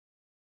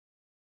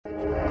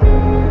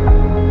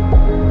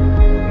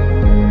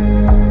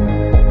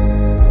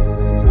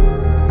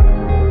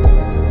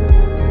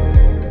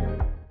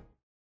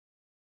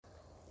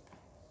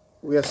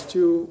We are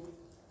still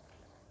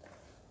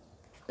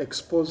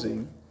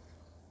exposing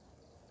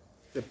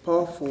the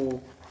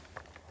powerful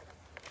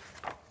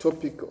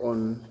topic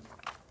on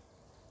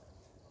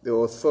the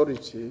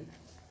authority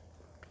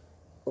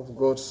of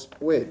God's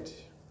word.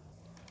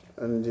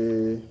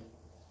 And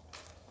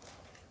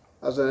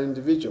as an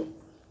individual,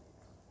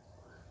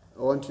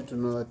 I want you to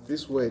know that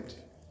this word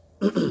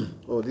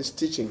or this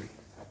teaching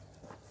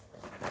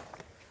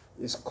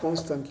is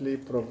constantly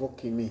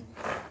provoking me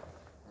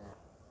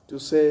to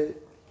say,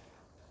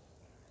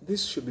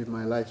 this should be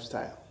my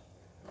lifestyle.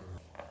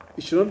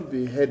 It should not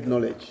be head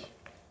knowledge.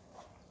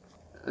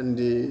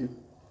 And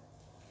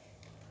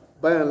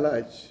by and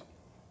large,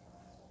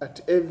 at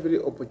every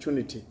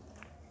opportunity,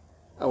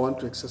 I want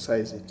to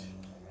exercise it.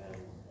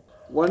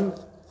 One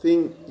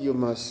thing you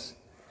must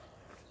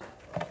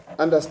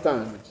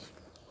understand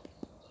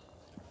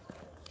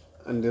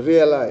and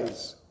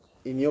realize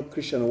in your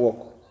Christian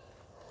walk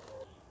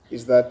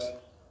is that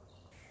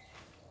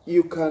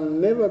you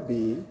can never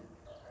be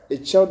a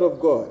child of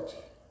God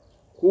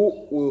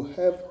who will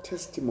have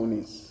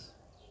testimonies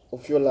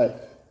of your life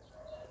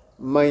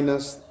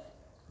minus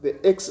the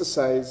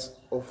exercise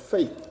of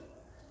faith.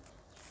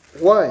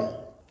 Why?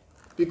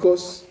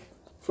 Because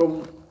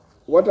from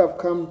what I've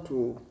come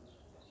to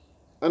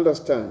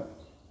understand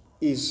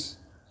is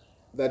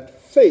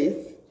that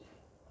faith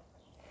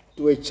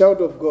to a child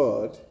of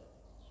God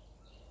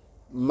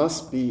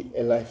must be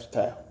a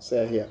lifestyle.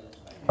 Say here.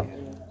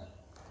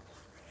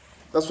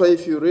 That's why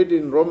if you read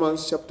in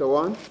Romans chapter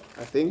 1,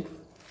 I think,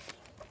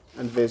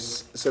 and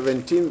verse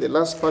 17, the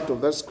last part of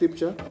that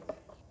scripture,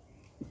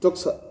 it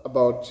talks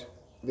about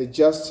the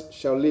just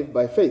shall live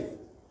by faith.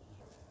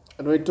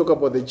 And when we talk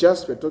about the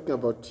just, we're talking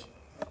about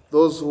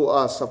those who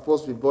are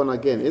supposed to be born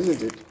again,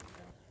 isn't it?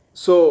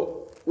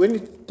 So when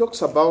it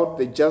talks about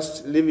the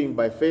just living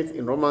by faith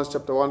in Romans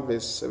chapter 1,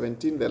 verse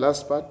 17, the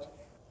last part,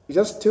 it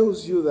just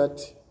tells you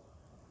that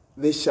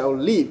they shall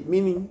live,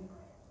 meaning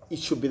it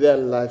should be their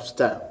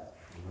lifestyle.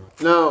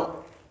 Now,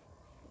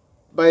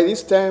 by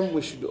this time,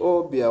 we should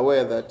all be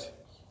aware that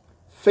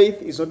faith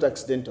is not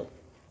accidental.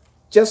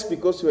 Just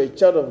because you are a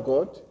child of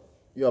God,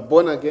 you are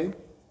born again,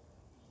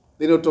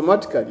 then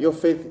automatically your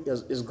faith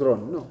is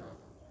grown. No.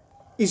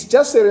 It's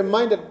just a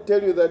reminder to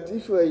tell you that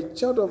if you are a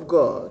child of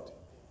God,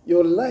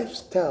 your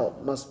lifestyle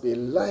must be a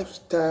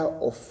lifestyle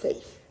of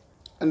faith.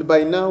 And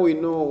by now we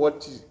know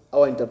what is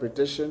our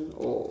interpretation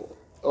or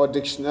our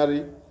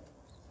dictionary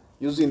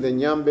using the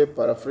Nyambe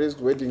paraphrased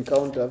word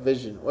encounter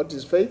version. What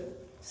is faith?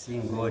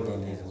 Seeing God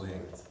in His word.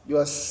 You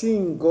are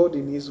seeing God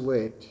in His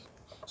word.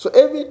 So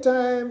every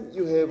time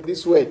you have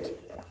this word,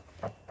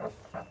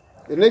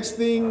 the next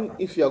thing,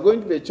 if you are going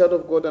to be a child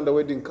of God and the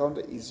word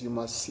encounter, is you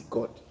must see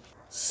God.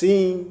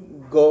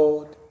 Seeing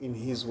God in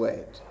His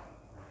word.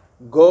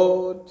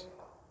 God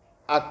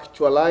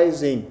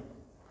actualizing,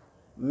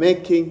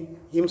 making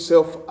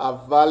Himself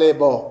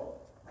available.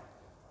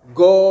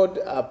 God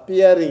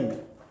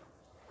appearing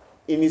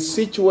in His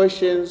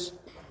situations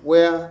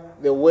where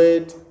the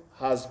word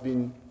has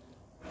been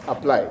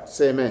applied.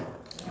 Say amen.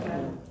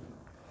 Amen.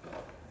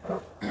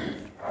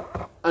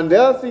 And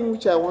the other thing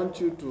which I want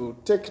you to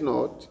take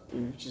note,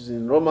 which is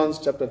in Romans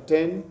chapter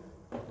 10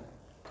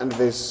 and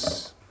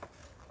verse,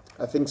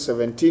 I think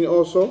 17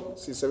 also.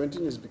 See,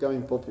 17 is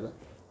becoming popular.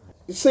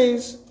 It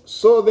says,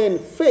 so then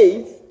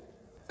faith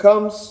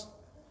comes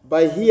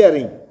by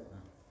hearing.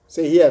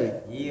 Say hearing.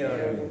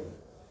 Hearing.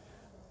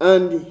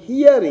 And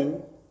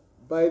hearing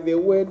by the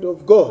word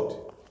of God.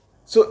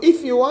 So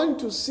if you want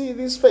to see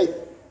this faith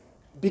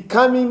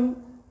becoming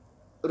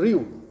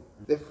real,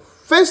 the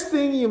first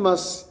thing you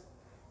must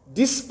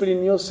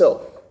discipline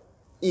yourself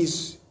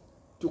is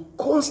to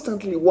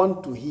constantly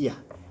want to hear.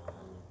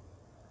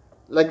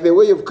 Like the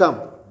way you've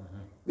come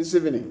this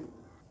evening.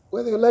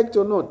 Whether you like it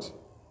or not,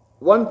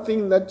 one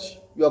thing that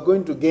you are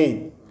going to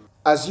gain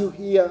as you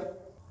hear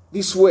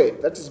this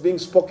word that is being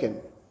spoken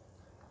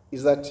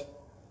is that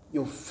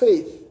your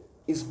faith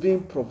is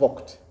being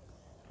provoked.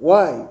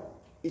 Why?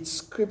 It's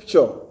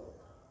scripture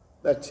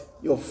that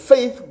your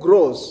faith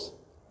grows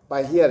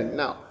by hearing.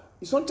 Now,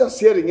 it's not just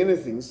hearing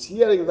anything, it's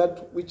hearing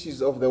that which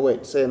is of the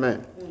word. Say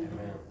amen.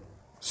 Amen.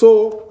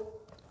 So,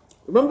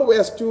 remember we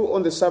are still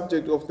on the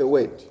subject of the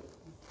word.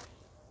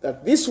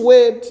 That this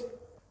word,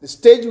 the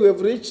stage we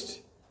have reached,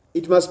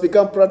 it must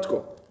become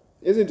practical,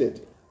 isn't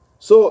it?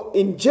 So,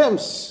 in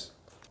James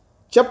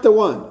chapter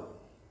 1,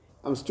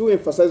 I'm still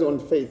emphasizing on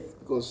faith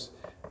because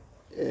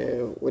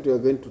what we are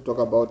going to talk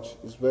about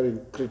is very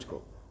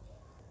critical.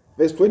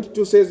 Verse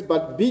 22 says,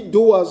 but be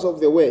doers of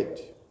the word.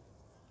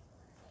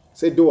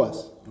 Say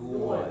doers.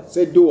 Doers.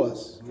 Say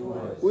doers.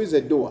 Doers. Who is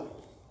a doer?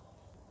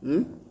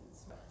 Well,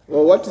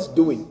 what is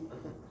doing?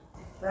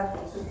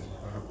 Practice.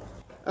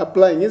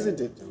 Applying,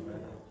 isn't it?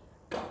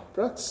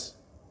 Practice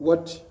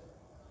what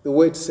the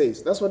word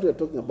says. That's what we are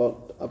talking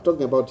about. I'm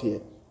talking about here.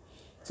 It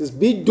says,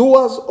 be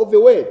doers of the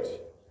word.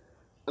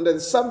 Under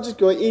the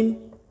subject you're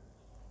in,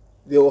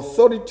 the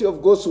authority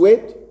of God's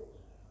word,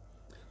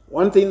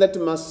 one thing that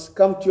must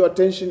come to your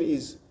attention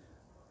is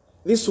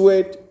this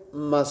word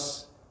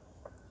must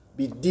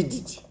be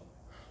deeded.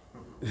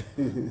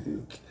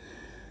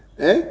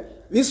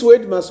 This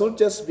word must not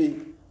just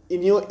be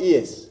in your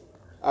ears.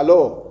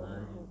 Hello?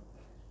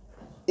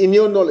 In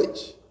your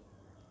knowledge.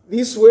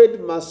 This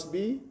word must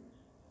be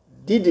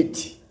did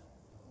it.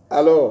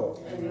 Hello?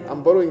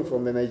 I'm borrowing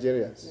from the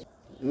Nigerians.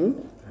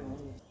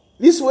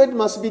 This word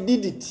must be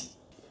did it.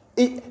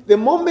 The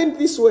moment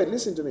this word,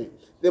 listen to me,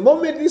 the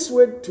moment this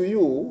word to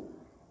you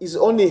is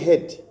only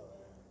head,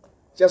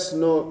 just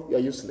know you're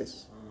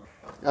useless.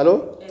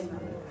 Hello?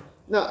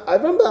 Now, I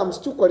remember I'm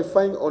still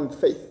qualifying on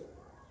faith.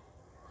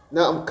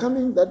 Now, I'm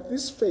coming that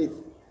this faith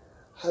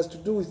has to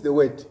do with the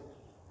word.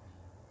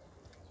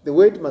 The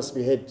word must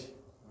be heard.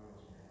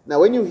 Now,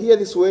 when you hear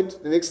this word,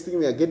 the next thing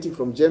we are getting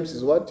from James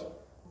is what?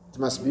 It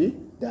must be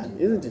done,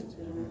 isn't it?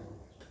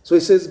 So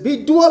he says,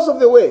 be doers of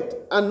the word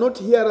and not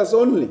hearers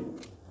only.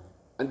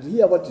 And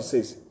hear what he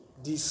says,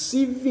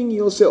 deceiving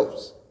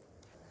yourselves.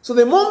 So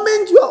the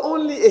moment you are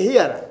only a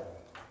hearer,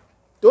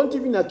 don't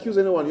even accuse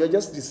anyone, you are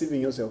just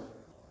deceiving yourself.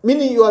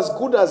 Meaning you are as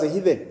good as a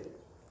heathen.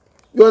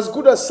 You are as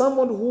good as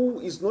someone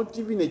who is not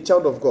even a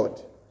child of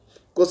God.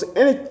 Because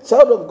any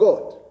child of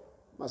God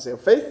must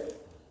have faith.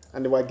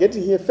 And we are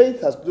getting here,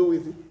 faith has to do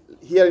with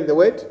hearing the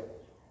word.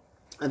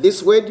 And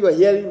this word you are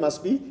hearing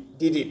must be,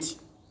 did it.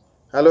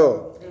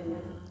 Hello?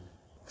 Amen.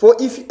 For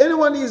if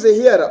anyone is a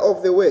hearer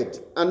of the word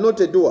and not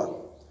a doer,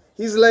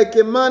 he's like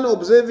a man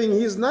observing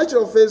his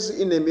natural face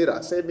in a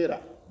mirror. Say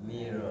mirror.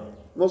 Mirror.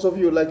 Most of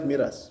you like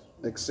mirrors,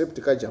 except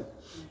Kajam.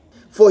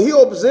 For he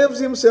observes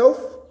himself,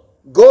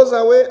 goes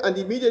away, and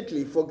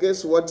immediately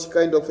forgets what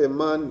kind of a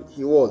man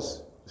he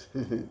was.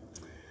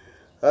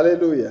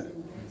 Hallelujah.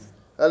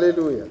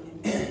 Hallelujah.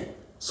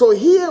 So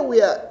here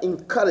we are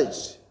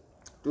encouraged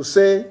to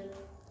say,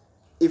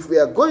 if we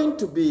are going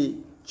to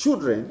be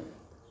children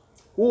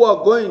who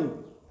are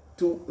going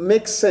to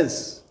make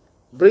sense,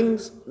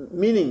 brings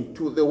meaning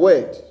to the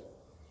word,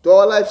 to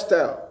our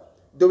lifestyle,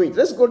 do it.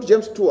 Let's go to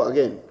James 2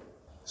 again.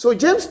 So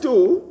James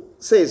 2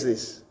 says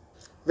this,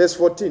 verse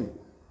 14.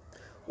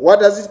 What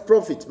does it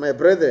profit, my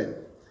brethren,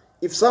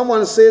 if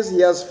someone says he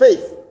has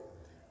faith,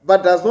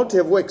 but does not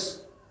have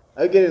works?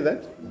 Are you getting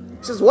that?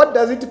 He says, what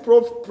does it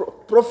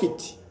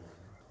profit?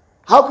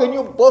 How can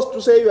you boast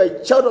to say you are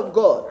a child of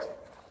God?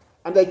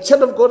 And a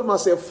child of God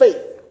must have faith.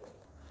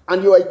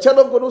 And you are a child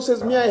of God who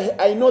says, me,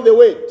 I know the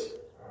word.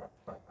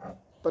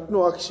 But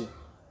no action.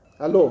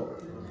 Hello?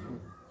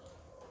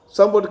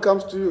 Somebody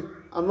comes to you,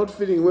 I'm not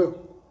feeling well.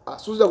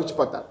 Suza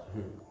kuchipata.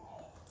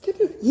 Can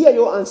you hear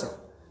your answer?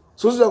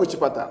 Suza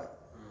kuchipata.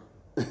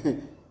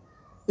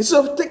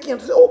 Instead of taking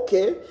it,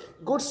 okay,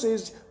 God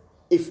says,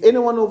 if any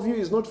one of you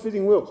is not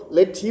feeling well,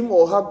 let him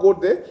or her go to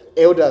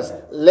the elders.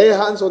 Lay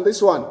hands on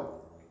this one.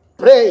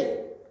 Pray.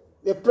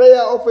 The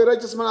prayer of a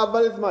righteous man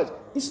availeth much.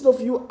 Instead of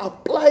you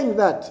applying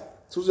that,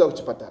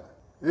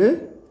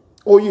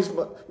 or you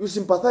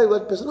sympathize with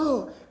that person.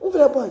 Oh,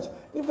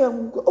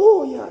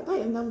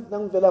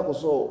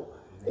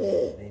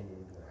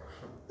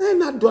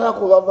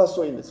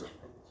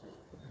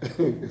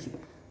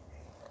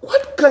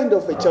 what kind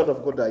of a child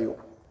of God are you?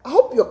 I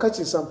hope you're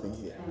catching something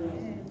here.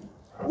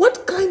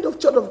 What kind of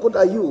child of God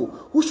are you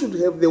who should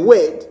have the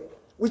word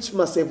which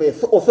must have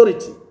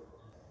authority?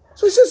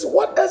 So he says,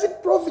 what does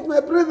it profit,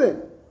 my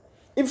brethren?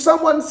 If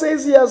someone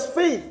says he has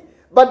faith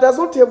but does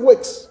not have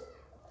works,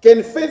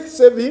 can faith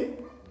save him?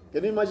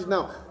 Can you imagine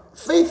now?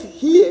 Faith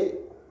here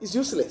is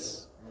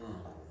useless.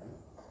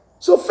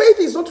 So faith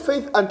is not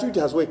faith until it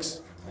has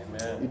works.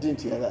 Amen. You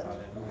didn't hear that.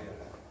 Hallelujah.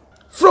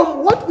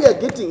 From what we are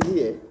getting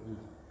here,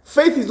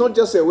 faith is not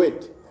just a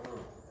word.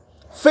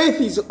 Faith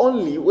is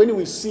only when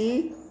we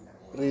see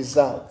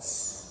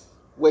results,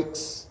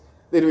 works.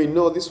 Then we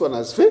know this one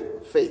has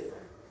faith.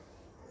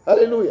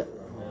 Hallelujah.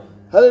 Amen.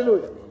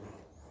 Hallelujah.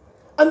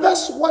 And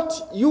that's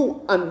what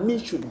you and me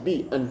should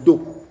be and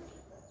do.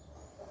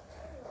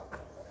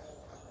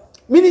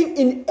 Meaning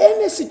in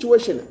any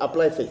situation,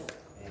 apply faith.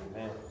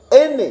 Amen.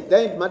 Any,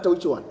 doesn't matter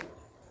which one.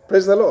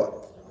 Praise the Lord.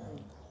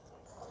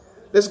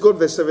 Let's go to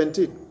verse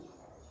 17.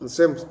 In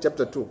same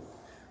chapter 2.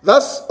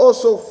 Thus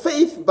also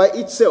faith by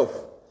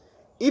itself,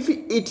 if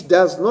it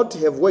does not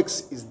have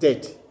works, is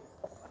dead.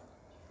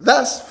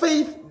 Thus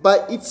faith by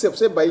itself,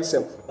 say by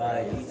itself. By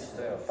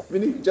itself.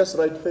 Meaning just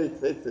write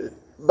faith.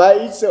 By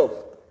itself.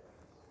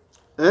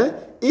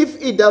 If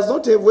it does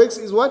not have works,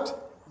 is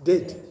what?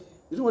 Dead.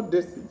 You know what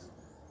death is?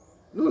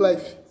 No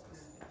life.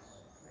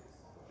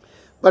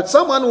 But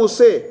someone will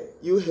say,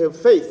 you have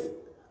faith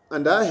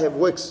and I have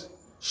works.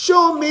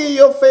 Show me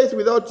your faith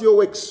without your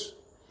works,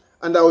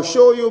 and I will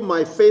show you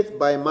my faith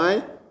by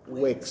my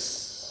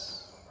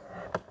works.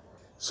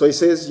 So he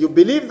says, you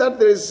believe that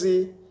there is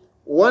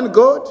one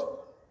God?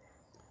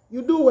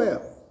 You do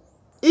well.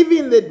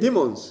 Even the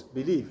demons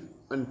believe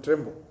and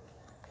tremble.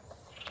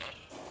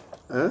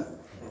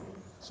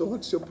 So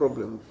what's your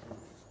problem?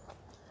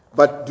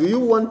 But do you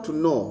want to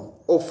know,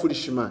 O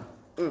foolish man?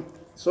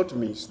 It's not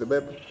me, it's the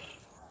Bible.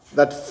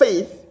 That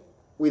faith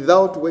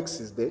without works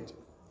is dead. It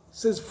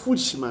says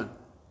foolish man.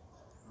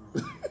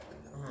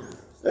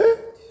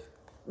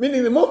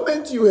 Meaning the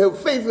moment you have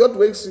faith without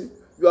works,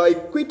 you are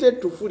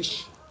equated to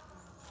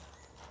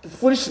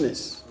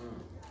foolishness.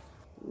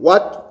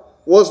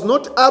 What was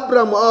not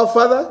Abraham our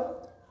father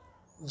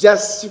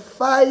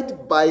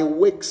justified by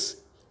works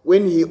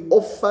when he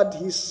offered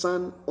his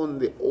son on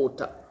the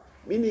altar?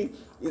 Meaning,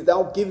 he's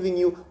now giving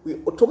you, we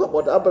talk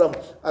about Abraham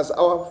as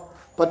our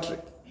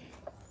patriarch.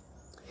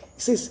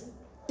 He says,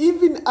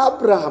 even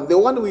Abraham, the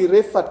one we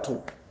refer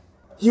to,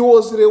 he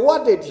was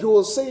rewarded, he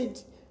was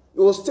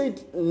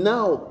said,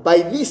 now by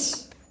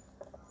this,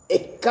 a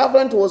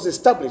covenant was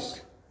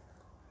established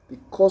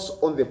because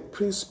on the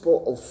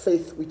principle of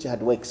faith which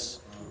had works.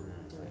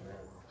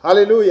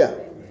 Hallelujah.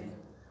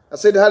 I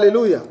said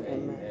hallelujah.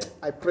 Amen.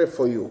 I pray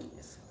for you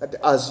that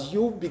as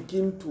you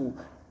begin to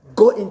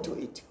go into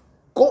it,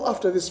 go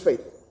after this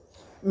faith,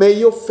 may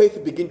your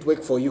faith begin to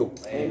work for you.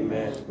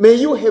 Amen. May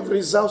you have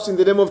results in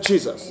the name of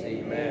Jesus.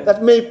 Amen.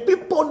 That may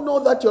people know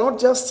that you're not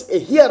just a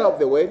hearer of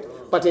the word,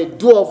 but a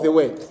doer of the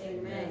word.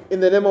 Amen. In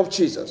the name of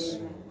Jesus.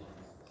 Amen.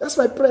 That's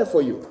my prayer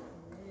for you.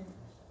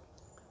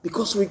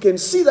 Because we can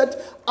see that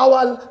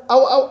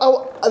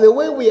the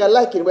way we are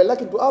likened, we're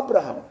likened to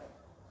Abraham.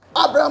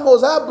 Abraham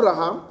was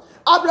Abraham.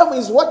 Abraham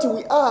is what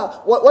we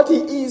are, what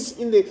he is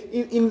in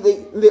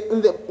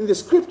the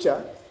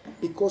scripture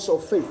because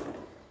of faith.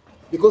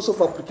 Because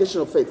of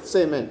application of faith.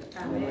 Say amen.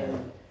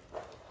 Amen.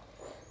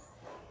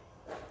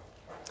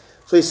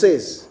 So he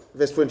says,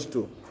 verse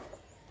 22,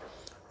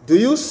 do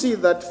you see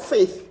that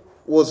faith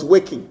was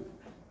working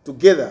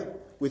together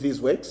with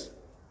his works?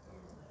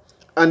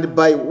 And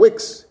by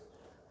works,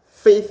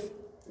 faith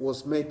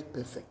was made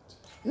perfect.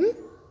 Did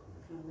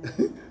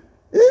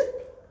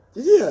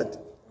you hear it?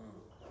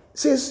 It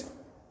says,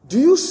 do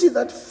you see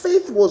that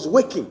faith was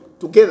working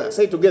together?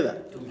 Say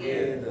together.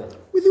 Together.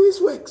 With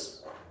his works.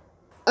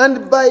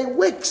 And by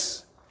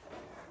works,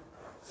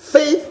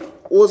 faith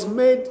was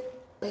made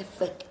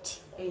perfect.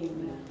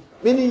 Amen.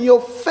 Meaning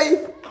your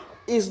faith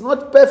is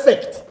not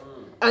perfect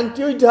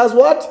until it has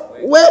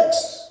what?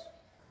 Works.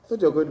 I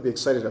thought you were going to be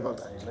excited about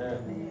that.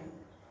 Amen.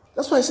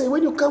 That's why I say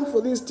when you come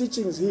for these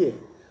teachings here,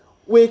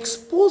 we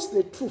expose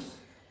the truth.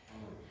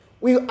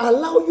 We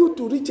allow you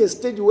to reach a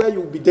stage where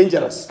you'll be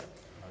dangerous.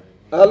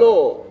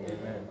 Hello.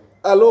 Amen.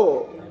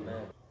 Hello.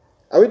 Amen.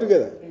 Are we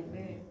together?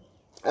 Amen.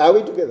 Are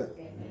we together?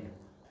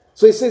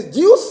 So he says, do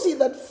you see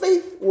that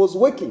faith was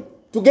working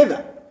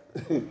together?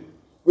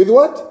 With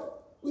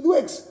what? With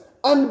works.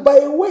 And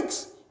by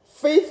works,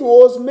 faith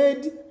was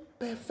made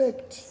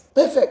perfect.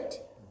 Perfect.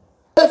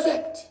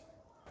 Perfect.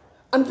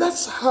 And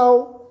that's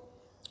how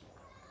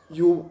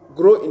you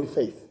grow in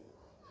faith.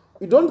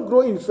 You don't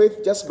grow in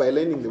faith just by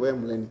learning the way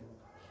I'm learning.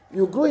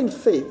 You grow in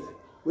faith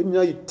when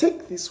now you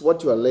take this,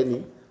 what you are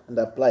learning, and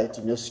apply it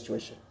in your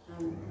situation.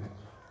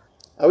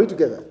 Are we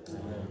together?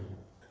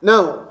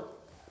 Now,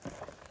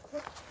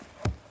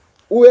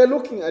 we are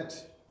looking at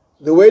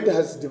the word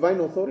has divine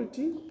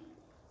authority.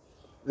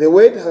 The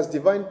word has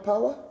divine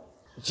power.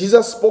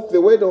 Jesus spoke the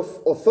word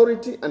of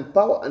authority and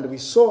power, and we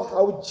saw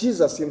how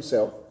Jesus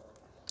himself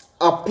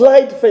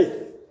applied faith.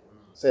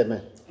 Say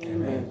amen.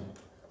 Amen.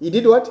 He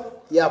did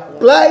what? He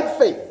applied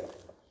faith.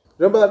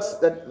 Remember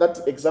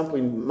that example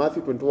in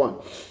Matthew 21.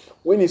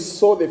 When he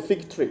saw the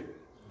fig tree.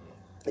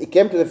 He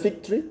came to the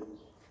fig tree,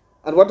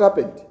 and what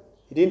happened?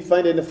 He didn't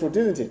find any fruit,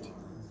 isn't it?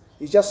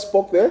 He just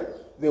spoke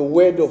the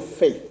word of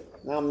faith.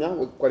 Now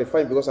we're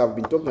qualifying because I've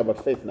been talking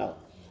about faith now.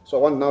 So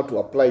I want now to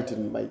apply it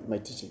in my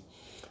teaching.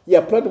 He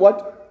applied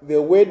what? The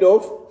word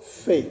of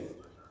faith.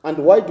 And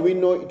why do we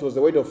know it was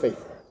the word of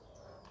faith?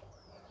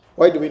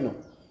 Why do we know?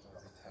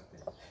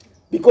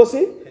 Because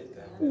he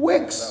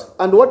works.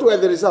 And what were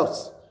the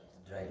results?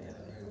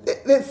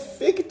 The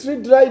fig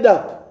tree dried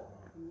up.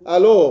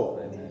 Hello.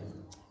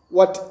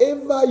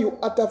 Whatever you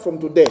utter from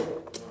today,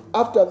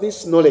 after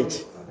this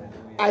knowledge,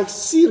 I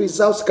see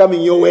results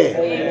coming your way.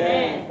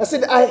 Amen. I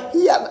said, I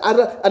hear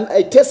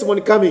a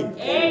testimony coming.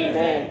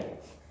 Amen.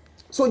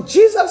 So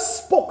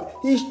Jesus spoke.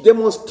 He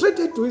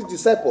demonstrated to his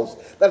disciples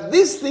that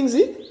these things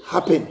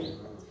happen.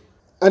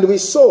 And we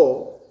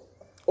saw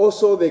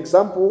also the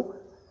example,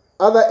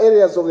 other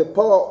areas of the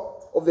power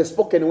of the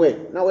spoken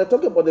word. Now we're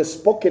talking about the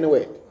spoken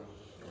word.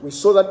 We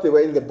saw that they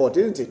were in the boat,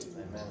 isn't it?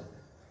 Amen.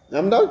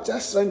 I'm now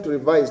just trying to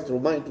revise, to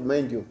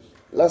remind you,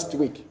 last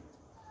week.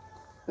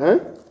 Huh?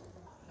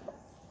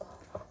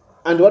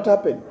 And what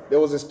happened? There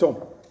was a storm.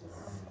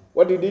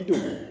 What did he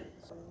do?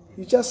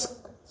 He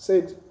just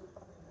said,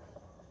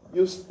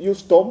 you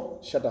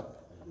storm, shut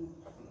up.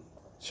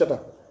 Shut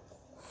up.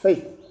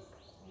 Faith.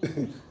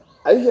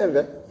 Are you hearing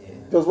that?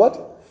 It was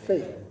what?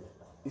 Faith.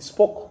 He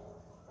spoke.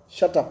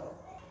 Shut up.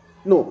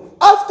 No.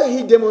 After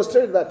he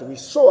demonstrated that, we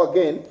saw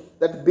again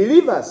that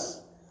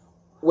believers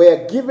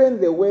were given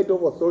the word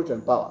of authority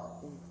and power.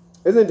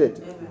 Isn't it?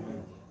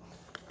 Amen.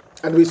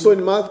 And we saw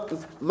in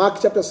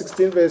Mark chapter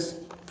 16 verse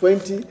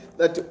 20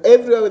 that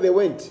everywhere they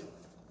went,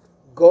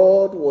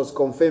 God was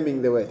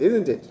confirming the word,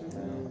 isn't it?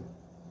 Amen.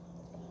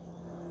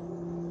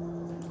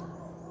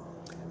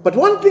 But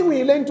one thing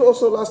we learned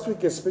also last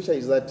week especially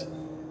is that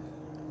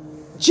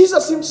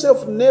Jesus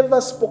himself never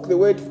spoke the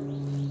word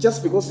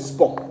just because he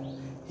spoke.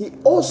 He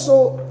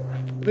also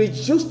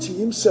reduced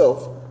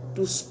himself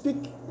to speak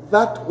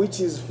that which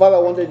his Father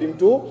wanted him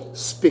to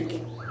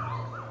speak.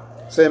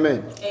 Say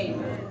amen.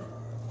 Amen.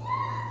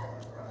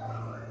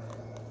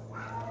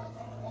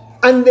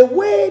 And the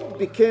word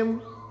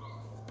became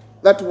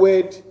that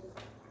word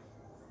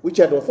which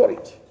had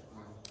authority.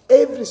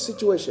 Every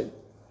situation.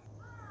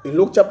 In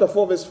Luke chapter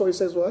 4 verse 4 it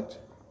says what?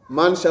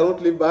 Man shall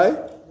not live by,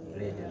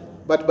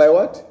 but by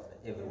what?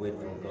 Every word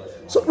from God.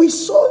 So we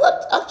saw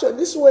that actually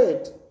this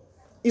word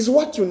is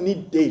what you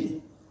need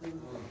daily.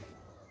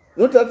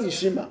 Not that is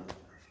Shema.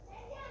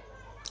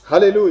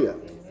 Hallelujah.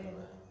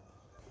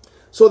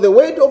 So the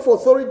word of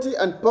authority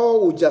and power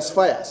will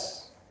justify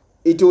us.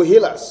 It will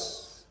heal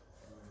us.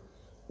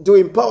 It will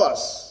empower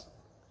us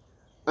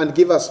and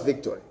give us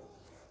victory.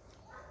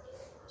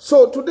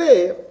 So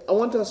today, I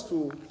want us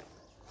to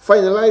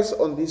finalize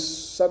on this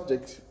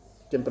subject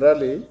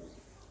temporarily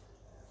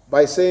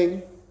by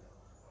saying,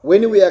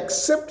 when we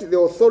accept the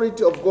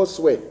authority of God's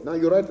word. Now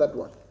you write that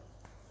one.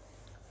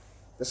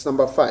 That's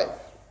number 5,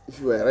 if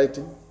you are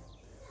writing.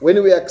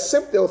 When we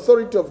accept the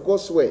authority of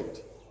God's word,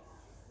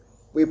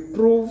 we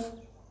prove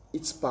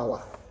its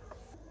power.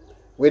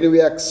 When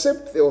we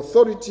accept the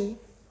authority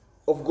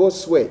of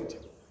God's word,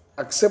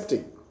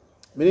 accepting,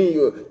 meaning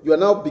you are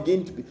now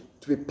beginning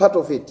to be part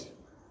of it.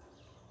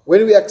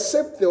 When we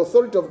accept the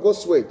authority of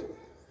God's word,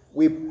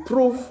 we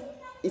prove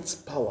its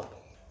power.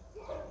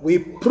 We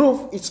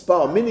prove its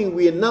power, meaning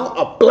we now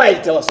apply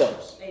it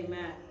ourselves.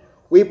 Amen.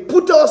 We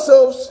put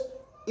ourselves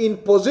in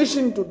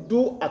position to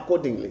do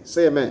accordingly.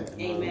 Say amen.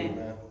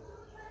 Amen.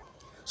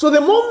 So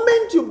the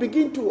moment you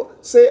begin to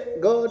say,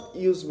 God,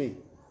 use me,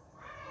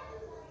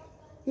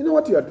 you know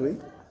what you are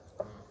doing?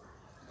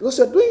 Because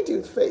you are doing it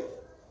with faith.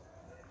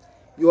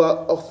 You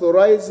are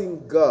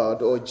authorizing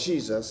God or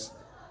Jesus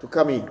to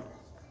come in.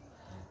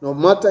 No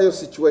matter your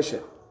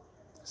situation.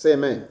 Say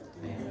amen.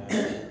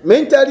 Amen.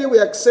 Mentally, we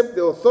accept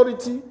the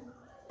authority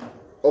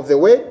of the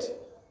word,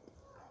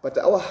 but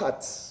our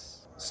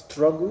hearts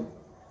struggle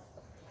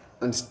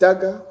and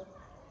stagger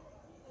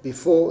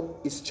before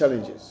its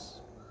challenges.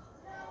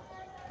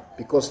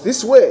 Because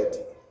this word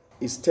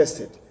is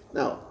tested.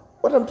 Now,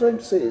 what I'm trying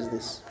to say is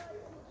this.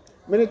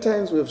 Many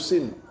times we have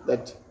seen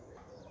that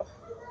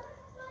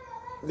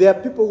there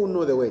are people who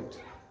know the word.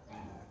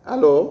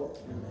 Hello?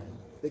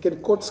 They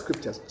can quote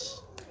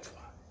scriptures.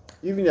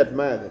 You even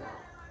admire them.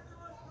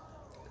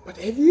 But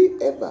have you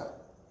ever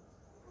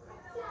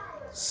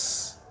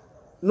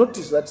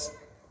noticed that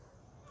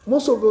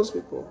most of those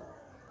people,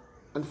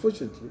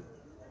 unfortunately,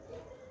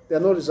 there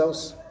are no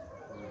results?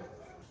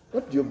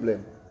 What do you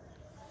blame?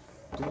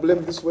 Do you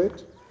blame this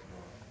word?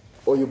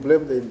 Or you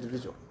blame the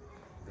individual?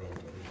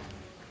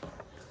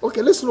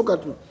 Okay, let's look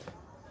at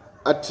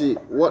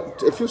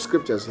a few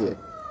scriptures here.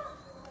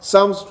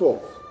 Psalms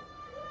 12.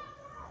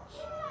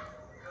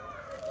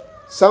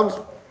 Psalms,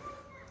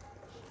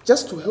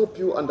 just to help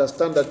you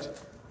understand that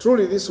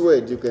truly this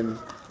word, you can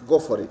go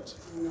for it.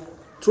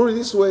 Truly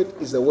this word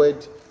is a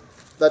word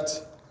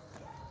that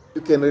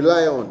you can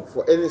rely on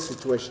for any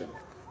situation.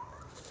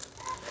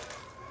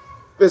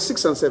 Verse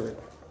 6 and 7.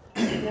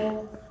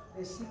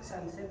 Verse 6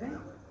 and 7.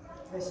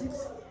 Verse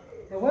 6.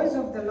 The words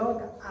of the Lord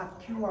are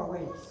pure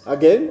words.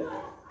 Again.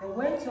 The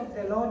words of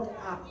the Lord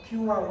are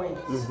pure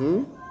words.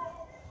 Mm-hmm.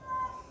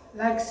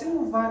 Like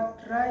silver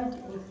tried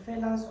in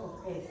furnace of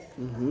earth,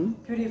 Mm-hmm.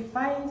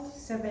 purified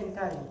 7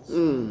 times.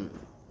 Mm.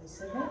 Verse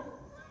 7.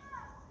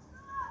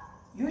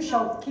 You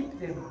shall keep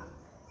them,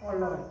 O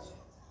Lord.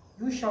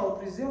 You shall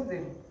preserve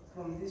them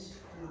from this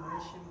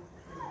generation.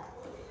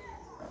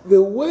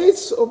 The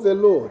words of the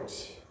Lord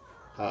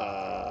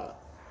are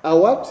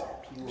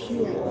what?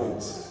 Pure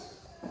words.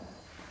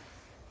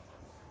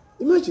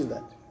 Imagine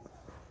that.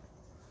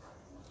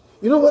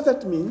 You know what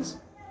that means?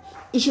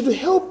 It should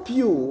help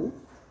you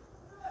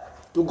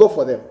to go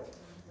for them.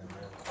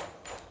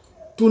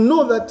 To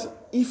know that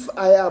if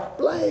I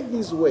apply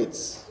these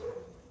words,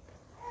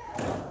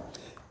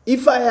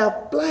 if I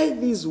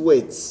take these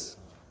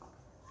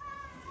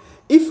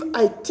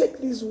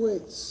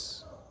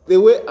words the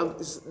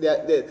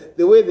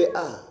way they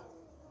are.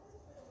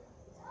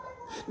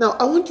 Now,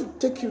 I want to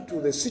take you to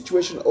the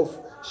situation of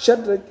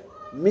Shadrach,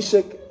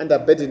 Meshach, and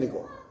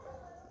Abednego.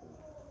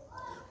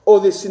 Or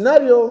the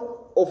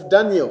scenario of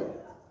Daniel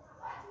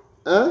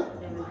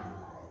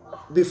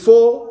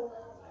before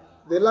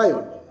the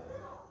lion.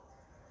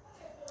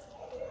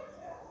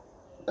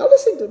 Now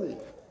listen to me.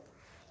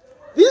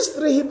 These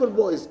 3 Hebrew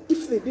boys,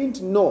 if they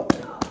didn't know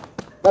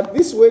that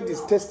this word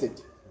is tested,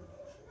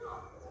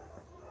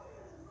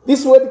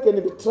 this word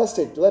can be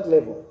trusted to that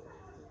level,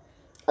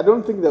 I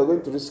don't think they were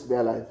going to risk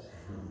their lives.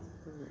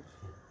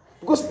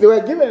 Because they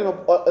were given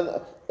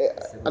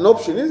an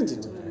option, isn't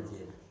it?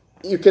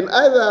 You can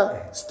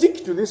either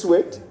stick to this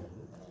word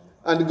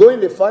and go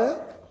in the fire,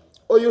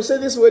 or you say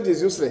this word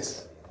is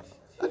useless,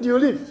 and you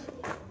leave.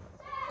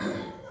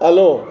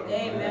 Hello?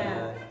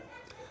 Amen.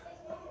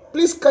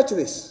 Please catch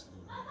this.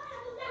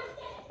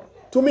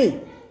 To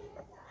me,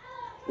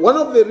 one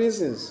of the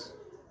reasons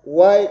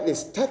why they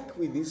stuck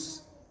with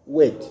this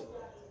word,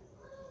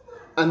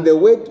 and the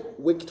word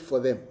worked for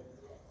them,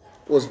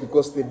 was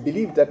because they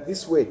believed that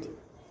this word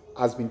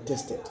has been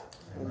tested.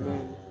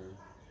 Amen.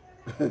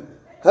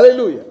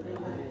 Hallelujah.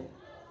 Amen.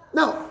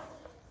 Now,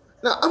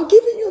 I'm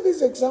giving you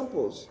these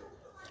examples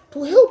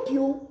to help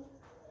you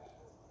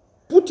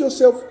put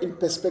yourself in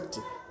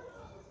perspective.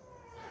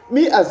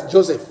 Me as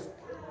Joseph,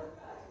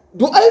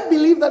 do I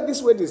believe that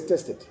this word is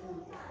tested,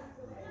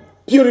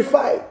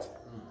 purified,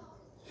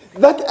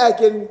 that I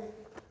can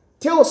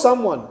tell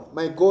someone,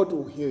 my God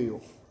will hear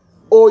you,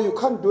 or you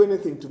can't do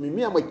anything to me?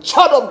 Me, I'm a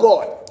child of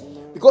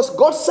God, because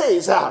God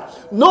says,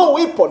 no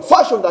weapon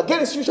fashioned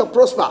against you shall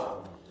prosper.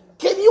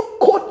 Can you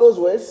quote those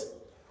words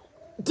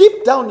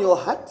deep down your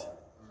heart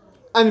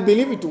and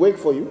believe it to work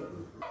for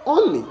you?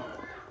 Only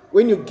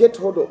when you get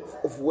hold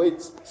of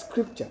words,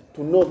 scripture,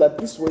 to know that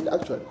this word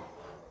actually,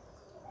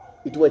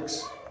 it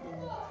works.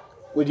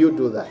 Will you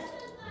do that?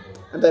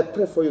 And I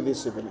pray for you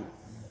this evening,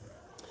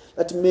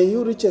 that may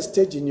you reach a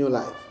stage in your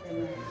life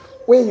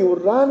where you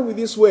run with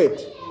this word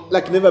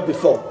like never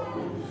before,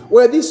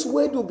 where this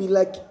word will be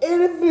like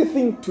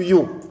everything to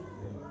you.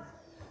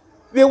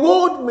 The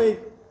world may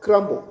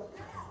crumble,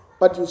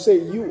 but you say,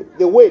 you,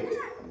 the word,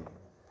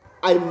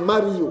 I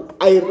marry you,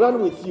 I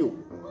run with you.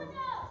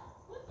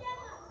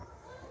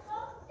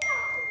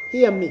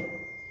 Hear me.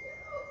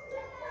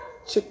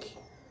 Check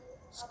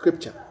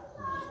scripture.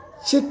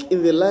 Check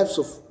in the lives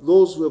of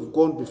those who have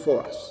gone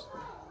before us.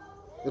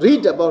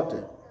 Read about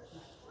them.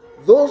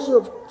 Those who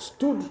have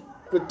stood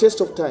the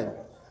test of time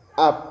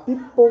are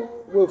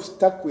people who have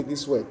stuck with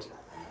this word.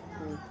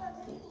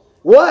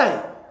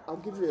 Why? I'll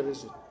give you a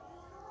reason.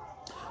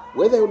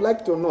 Whether you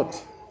like it or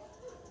not,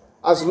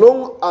 as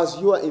long as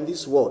you are in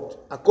this world,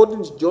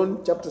 according to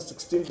John chapter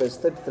 16, verse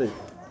 33,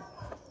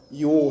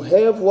 you will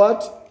have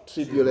what?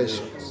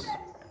 Tribulations.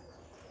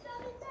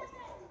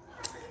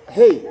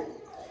 Hey,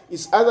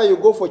 it's either you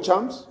go for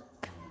charms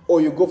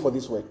or you go for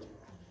this word.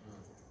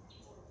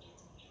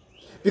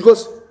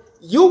 Because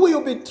you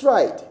will be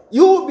tried,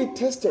 you will be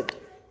tested.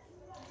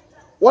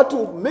 What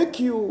will make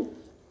you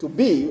to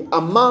be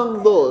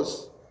among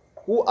those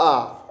who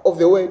are of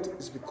the word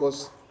is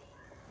because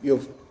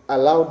you've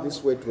allowed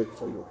this word to work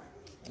for you.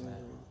 Amen.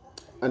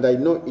 And I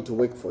know it will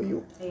work for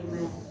you.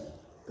 Amen.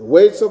 The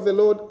words of the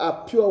Lord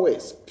are pure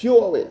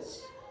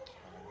words,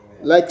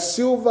 like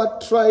silver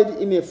tried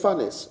in a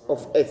furnace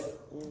of earth,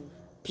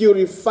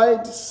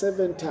 purified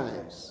 7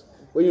 times.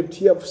 When you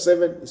hear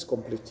 7, it's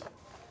complete.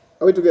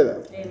 Are we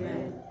together?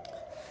 Amen.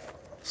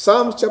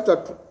 Psalms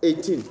chapter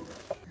 18.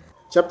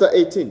 Chapter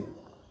 18.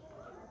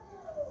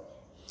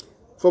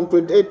 From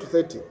 28 to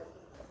 30.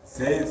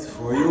 Says,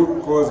 for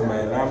you cause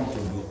my lamp to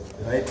be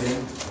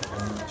lightened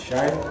and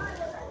shine.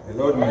 The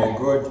Lord my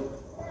God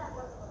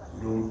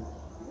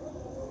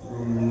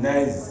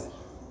illumines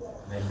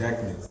my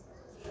darkness.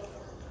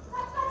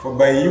 For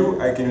by you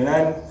I can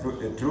run through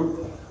a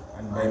troop,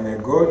 and by my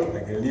God I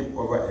can leap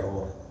over a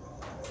wall.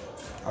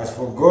 As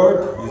for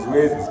God, his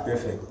ways is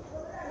perfect.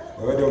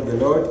 The word of the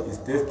Lord is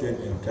tested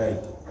and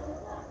tried.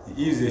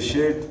 He is a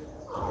shade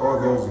to all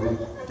those who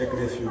take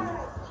refuge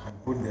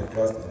and put their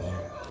trust in him.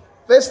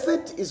 Verse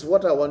 30 is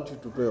what I want you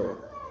to pray on.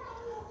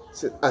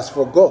 So, as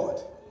for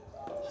God,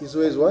 his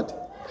way is what?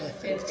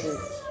 Perfect.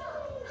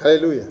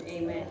 Hallelujah.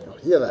 Amen. Now,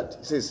 hear that.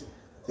 It says,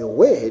 the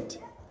word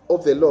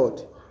of the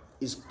Lord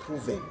is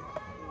proven.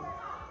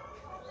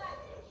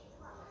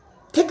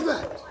 Take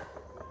that.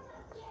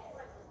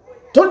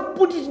 Don't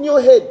put it in your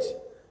head.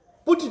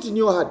 Put it in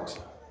your heart.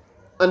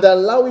 And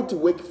allow it to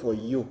work for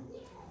you.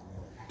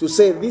 To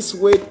say this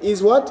word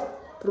is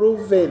what?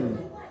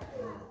 Proven.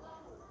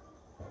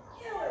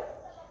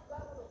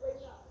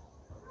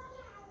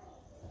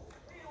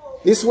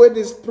 This word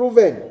is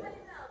proven.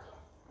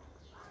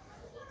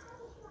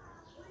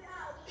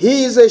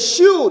 He is a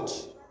shield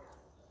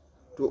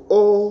to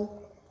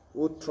all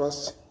who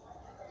trust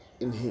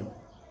in him.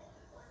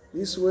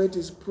 This word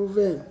is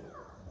proven.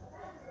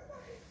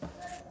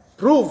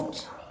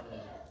 Proved.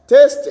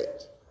 Tested.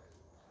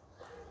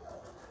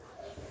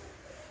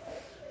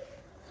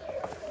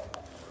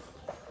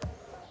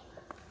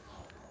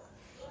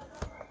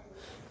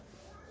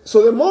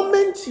 So the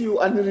moment you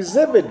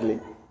unreservedly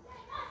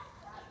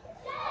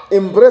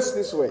embrace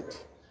this word,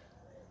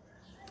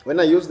 when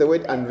I use the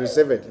word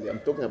unreservedly, I'm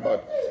talking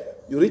about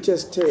you reach a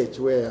stage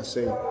where you're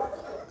saying,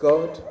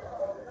 God,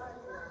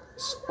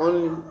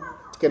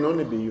 it can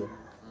only be you.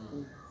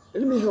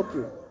 Let me help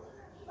you.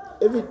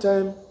 Every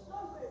time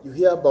you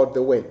hear about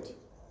the word,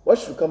 what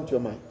should come to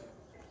your mind?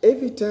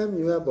 Every time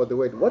you hear about the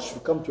word, what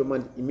should come to your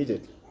mind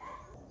immediately?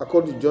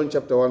 According to John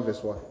chapter 1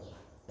 verse 1.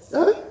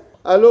 Huh?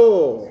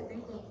 Hello.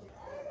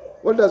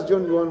 What does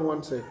John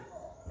 1:1 say?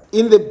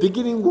 In the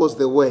beginning was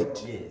the word.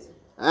 Yes.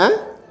 Huh?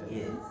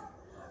 Yes.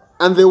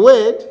 And the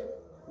word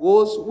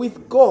was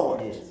with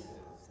God. Yes.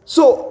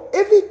 So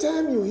every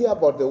time you hear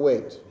about the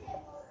word,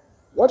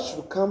 what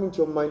should come into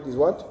your mind is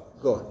what?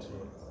 God.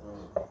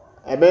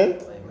 Amen?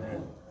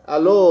 Amen.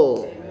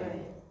 Hello.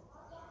 Amen.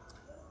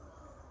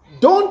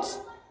 Don't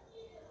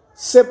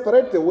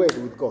separate the word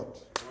with God.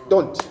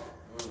 Don't.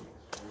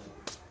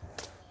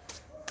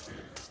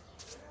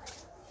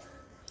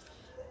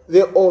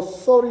 The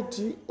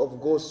authority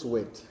of God's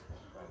word.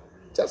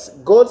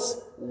 Just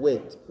God's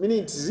word. Meaning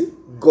it is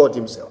God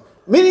himself.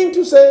 Meaning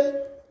to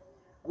say,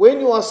 when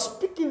you are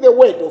speaking the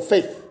word of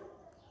faith,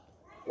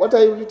 what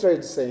are you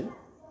literally saying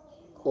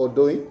or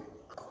doing?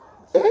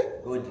 Eh?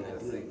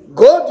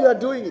 God, you are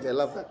doing it. I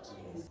love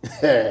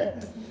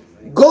that.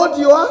 God,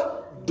 you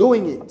are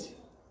doing it.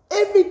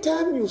 Every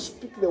time you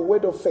speak the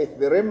word of faith,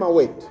 the Rhema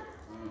word,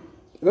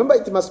 remember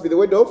it must be the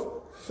word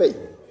of faith.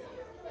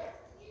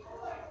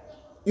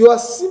 You are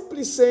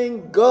simply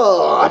saying,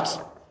 God,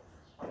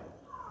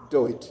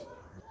 do it.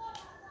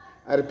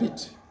 I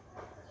repeat,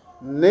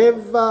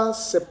 never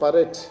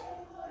separate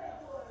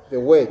the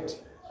word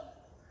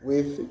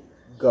with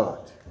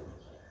God.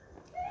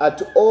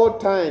 At all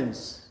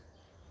times,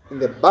 in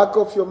the back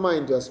of your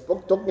mind, you are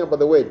talking about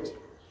the word.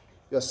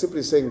 You are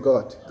simply saying,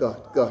 God, God,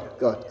 God,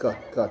 God, God,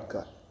 God,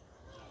 God.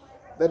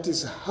 That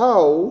is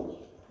how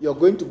you are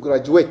going to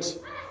graduate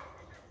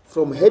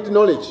from head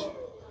knowledge,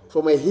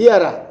 from a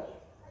hearer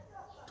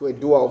to a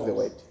doer of the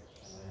word.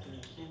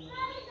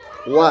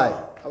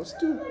 Why? I will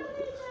still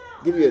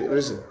give you a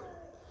reason.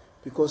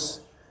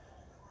 Because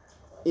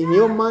in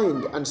your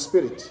mind and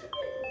spirit,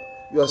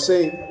 you are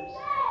saying,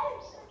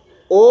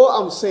 all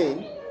I'm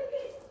saying,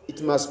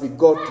 it must be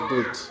God to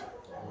do it.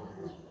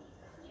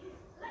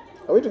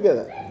 Are we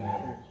together?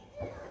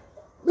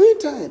 Many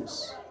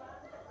times,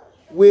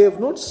 we have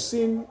not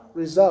seen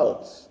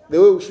results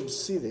the way we should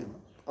see them.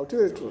 I'll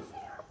tell you the truth.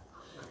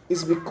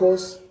 It's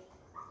because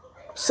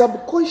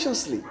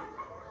subconsciously,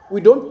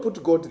 we don't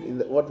put God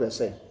in what we're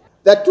saying.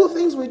 There are two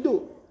things we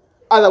do.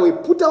 Either we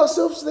put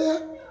ourselves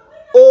there,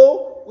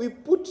 or we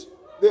put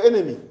the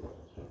enemy.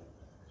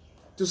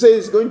 To say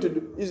he's going to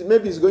do,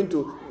 maybe he's going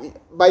to,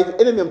 by the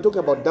enemy I'm talking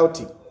about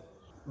doubting.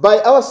 By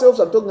ourselves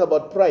I'm talking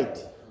about pride.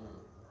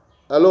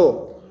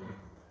 Hello?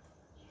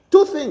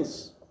 Two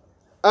things.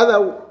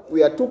 Either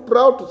we are too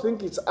proud to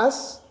think it's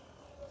us,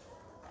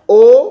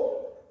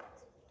 or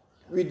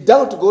we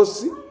doubt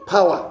God's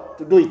power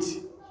to do it.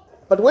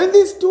 But when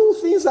these two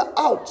things are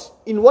out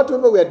in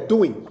whatever we are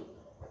doing,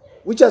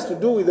 which has to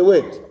do with the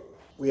word,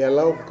 we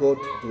allow God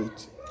to do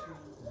it.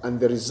 And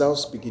the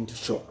results begin to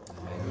show.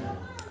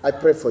 I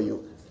pray for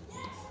you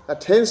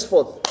that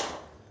henceforth,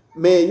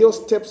 may your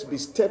steps be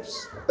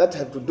steps that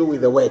have to do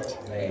with the word.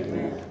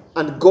 Amen.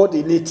 And God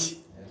in it.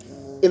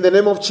 In the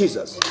name of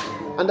Jesus.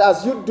 And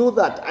as you do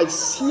that, I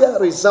see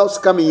results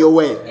coming your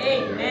way.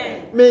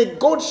 Amen. May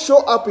God show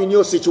up in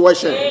your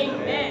situation.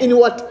 Amen. In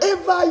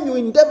whatever you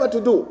endeavor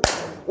to do.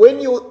 When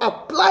you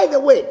apply the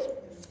word,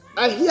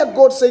 I hear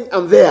God saying,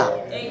 I'm there.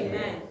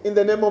 Amen. In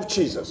the name of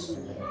Jesus.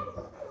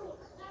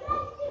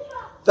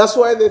 That's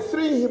why the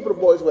three Hebrew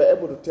boys were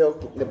able to tell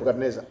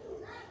Nebuchadnezzar,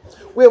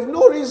 we have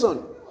no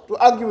reason to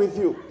argue with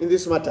you in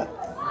this matter.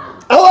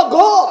 Our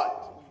God,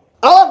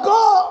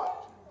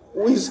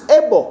 who is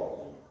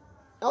able.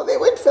 Now they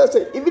went first,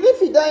 said, even if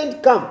he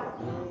doesn't come,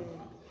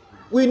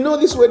 we know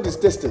this word is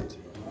tested.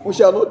 We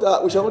shall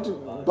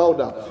not bow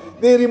down.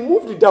 They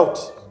removed the doubt.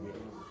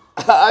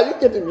 Are you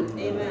getting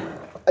me? Amen.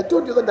 I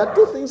told you that there are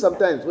two things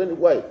sometimes.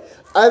 Why?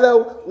 Either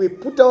we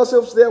put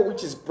ourselves there,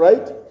 which is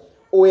pride,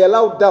 or we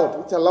allow doubt,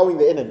 which is allowing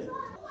the enemy.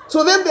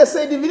 So then they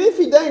said, even if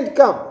he doesn't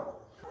come,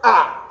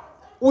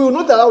 we will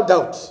not allow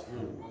doubt.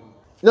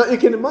 Now you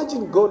can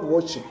imagine God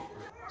watching.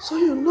 So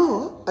you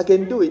know I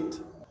can do it.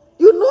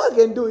 You know I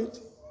can do it.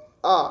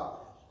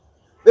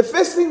 The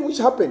first thing which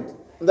happened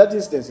in that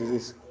instance is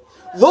this.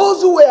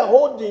 Those who were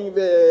holding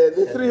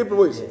the three Hebrew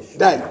boys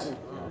died.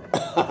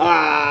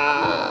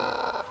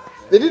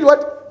 They did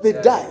what? They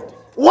died.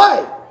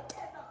 Why?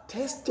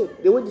 Tested.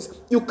 The word is,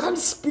 you can't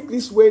speak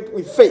this word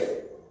with faith.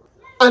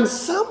 And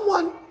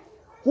someone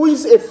who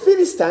is a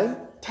Philistine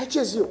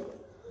touches you.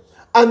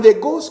 And they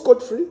go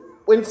scot-free.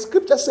 When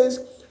scripture says,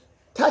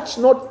 touch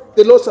not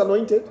the Lord's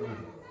anointed.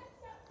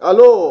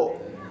 Hello.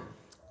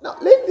 Now,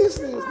 learn these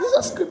things. These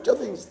are scripture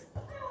things.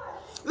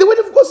 The word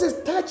of God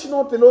says, touch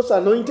not the Lord's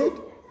anointed.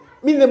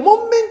 I mean, the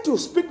moment you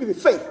speak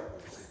with faith,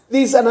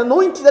 there is an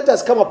anointing that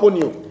has come upon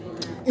you.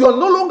 You are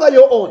no longer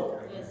your own.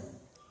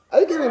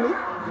 Are you getting me?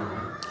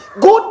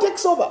 God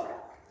takes over.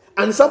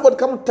 And somebody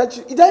come and touch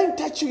you. He doesn't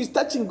touch you, he's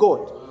touching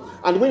God.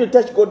 And when you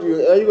touch God,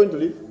 are you going to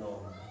leave? No.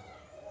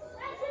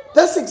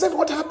 That's exactly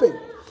what happened.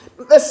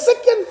 The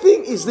second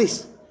thing is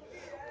this.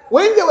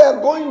 When they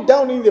were going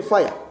down in the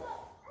fire,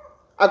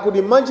 I could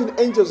imagine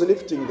angels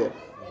lifting them.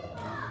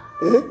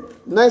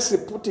 Nicely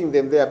putting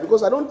them there.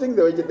 Because I don't think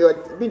they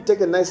were being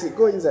taken nicely.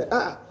 Go inside.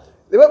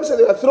 The Bible said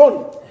they were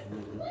thrown.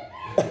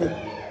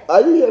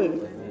 Are you hearing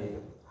me?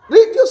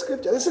 Read your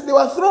scripture. They said they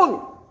were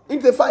thrown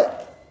into the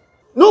fire.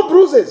 No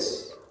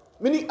bruises.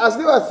 Meaning, as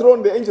they were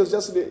thrown, the angels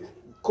just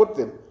caught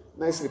them,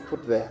 nicely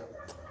put there.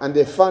 And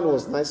the fan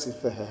was nicely.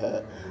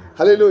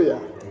 Hallelujah.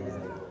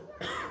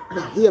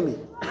 Now, hear me.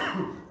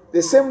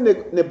 The same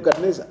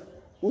Nebuchadnezzar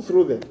who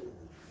threw them,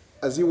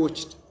 as he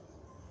watched,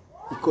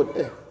 he called,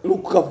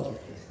 look, come here.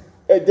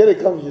 Hey, Derek,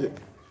 come here.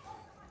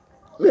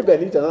 Maybe I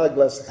need another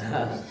glass.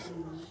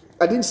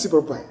 I didn't see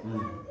properly.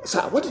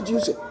 Sir, what did you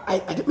say?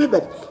 Maybe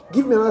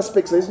give me another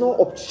specs. There's no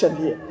option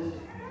here.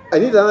 I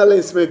need another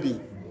lens,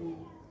 maybe.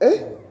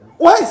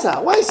 Why,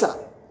 sir? Why, sir?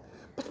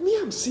 But me,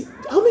 I'm seeing.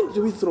 How many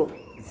do we throw?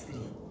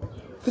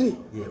 3.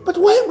 But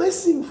why am I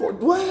seeing 4?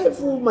 Do I have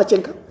full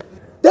machenka?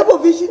 Double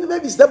vision?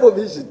 Maybe it's double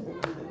vision.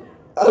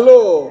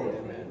 Hello.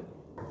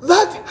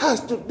 That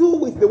has to do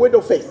with the word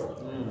of faith.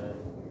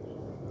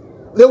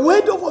 The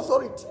word of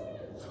authority.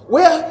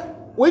 Where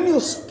when you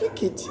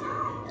speak it,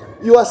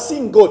 you are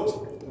seeing God.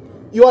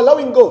 You are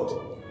allowing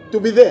God to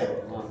be there.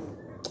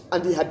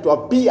 And he had to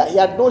appear. He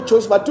had no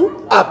choice but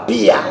to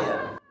appear.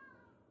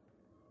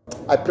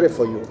 I pray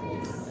for you.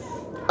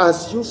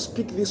 As you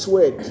speak this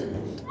word,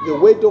 the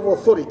word of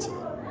authority,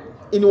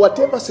 in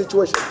whatever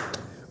situation,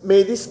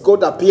 may this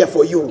God appear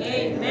for you.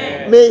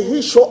 Amen. May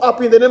he show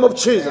up in the name of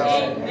Jesus.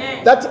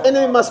 Amen. That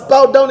enemy must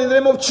bow down in the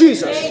name of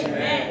Jesus.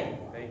 Amen.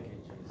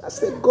 That's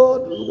the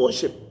God we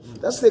worship.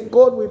 That's the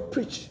God we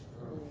preach.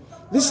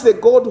 This is the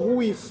God who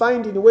we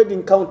find in word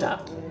encounter.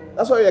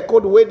 That's why we are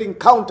called word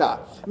encounter.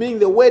 Meaning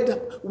the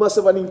word, we must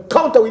have an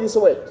encounter with this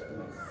word.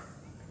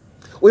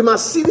 We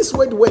must see this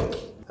word work.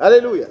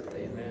 Hallelujah.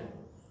 Amen.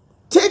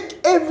 Take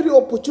every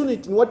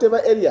opportunity in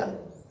whatever area.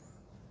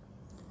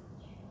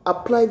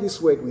 Apply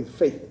this word with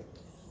faith.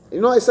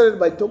 You know, I started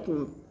by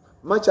talking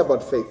much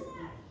about faith.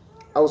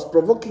 I was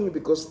provoking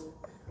because,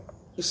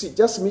 you see,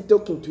 just me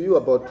talking to you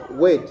about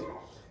word,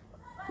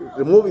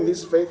 removing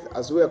this faith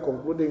as we are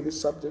concluding this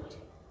subject,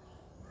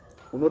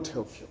 will not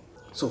help you.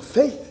 So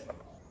faith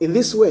in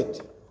this word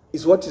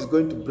is what is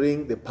going to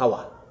bring the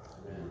power.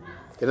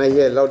 Can I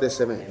hear a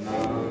loudest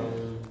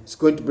amen? It's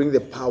going to bring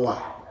the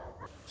power.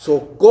 So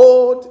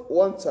God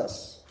wants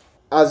us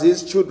as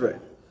his children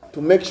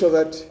to make sure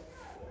that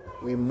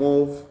we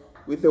move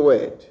with the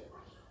word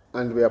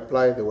and we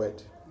apply the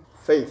word.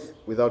 Faith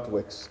without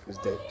works is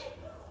dead.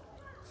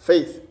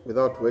 Faith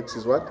without works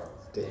is what?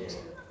 Dead.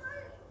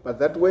 But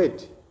that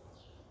word,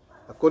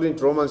 according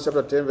to Romans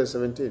chapter 10 verse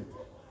 17,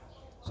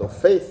 so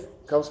faith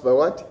comes by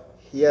what?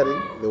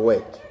 Hearing the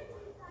word.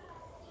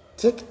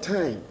 Take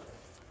time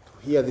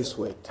to hear this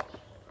word.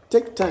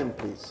 Take time,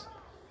 please.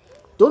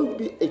 Don't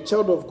be a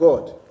child of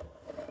God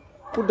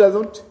who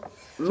doesn't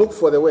look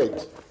for the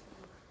word,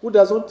 who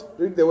doesn't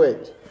read the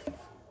word.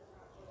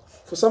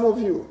 For some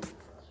of you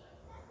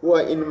who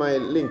are in my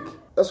link,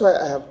 that's why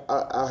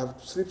I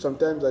have to sleep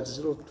sometimes at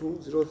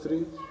 02,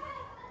 03,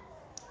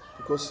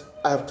 because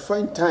I have to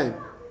find time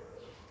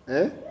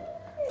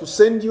to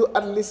send you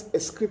at least a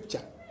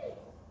scripture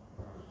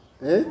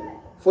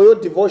for your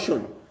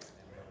devotion.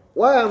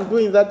 Why I'm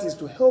doing that is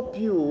to help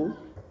you,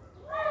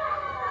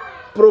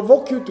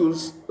 provoke you to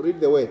read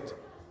the word.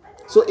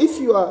 So if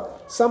you are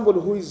somebody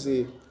who is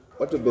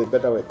what would be a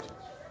better word,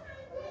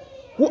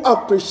 who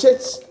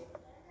appreciates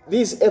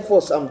these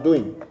efforts I'm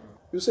doing,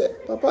 you say,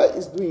 Papa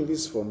is doing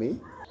this for me.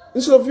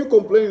 Instead of you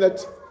complaining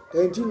that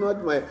I did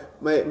not my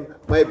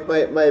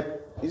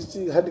is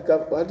it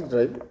handicap, hard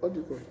drive? What do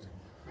you call it?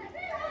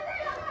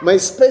 My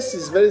space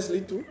is very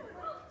little.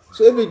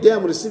 So every day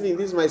I'm receiving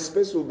this, my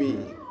space will be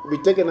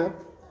taken up.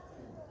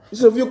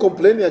 Instead of you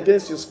complaining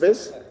against your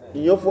space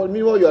in your phone,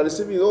 meanwhile you are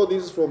receiving all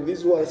this from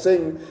these who are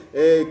saying,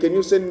 can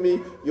you send me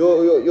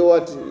your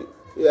what?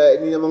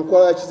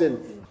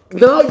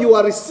 Now you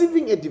are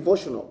receiving a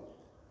devotional.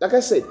 Like I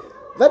said,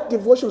 that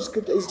devotional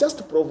scripture is just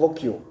to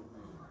provoke you.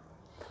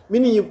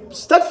 Meaning you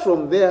start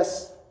from there,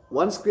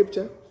 one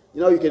scripture,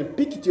 you can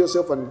pick it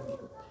yourself and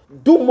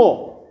do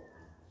more.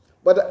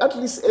 But at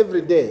least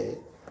every day,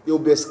 there will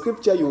be a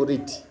scripture you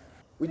read,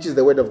 which is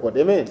the word of God.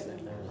 Amen?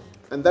 Amen.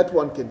 And that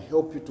one can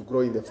help you to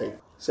grow in the faith.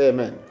 Say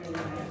amen.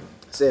 Amen.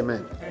 Say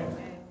amen.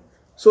 Amen.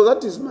 So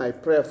that is my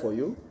prayer for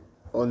you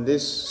on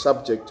this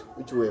subject,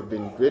 which we have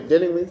been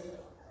dealing with,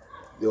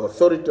 the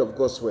authority of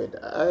God's word.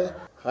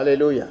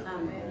 Hallelujah.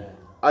 Amen.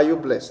 Are you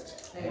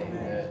blessed?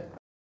 Amen.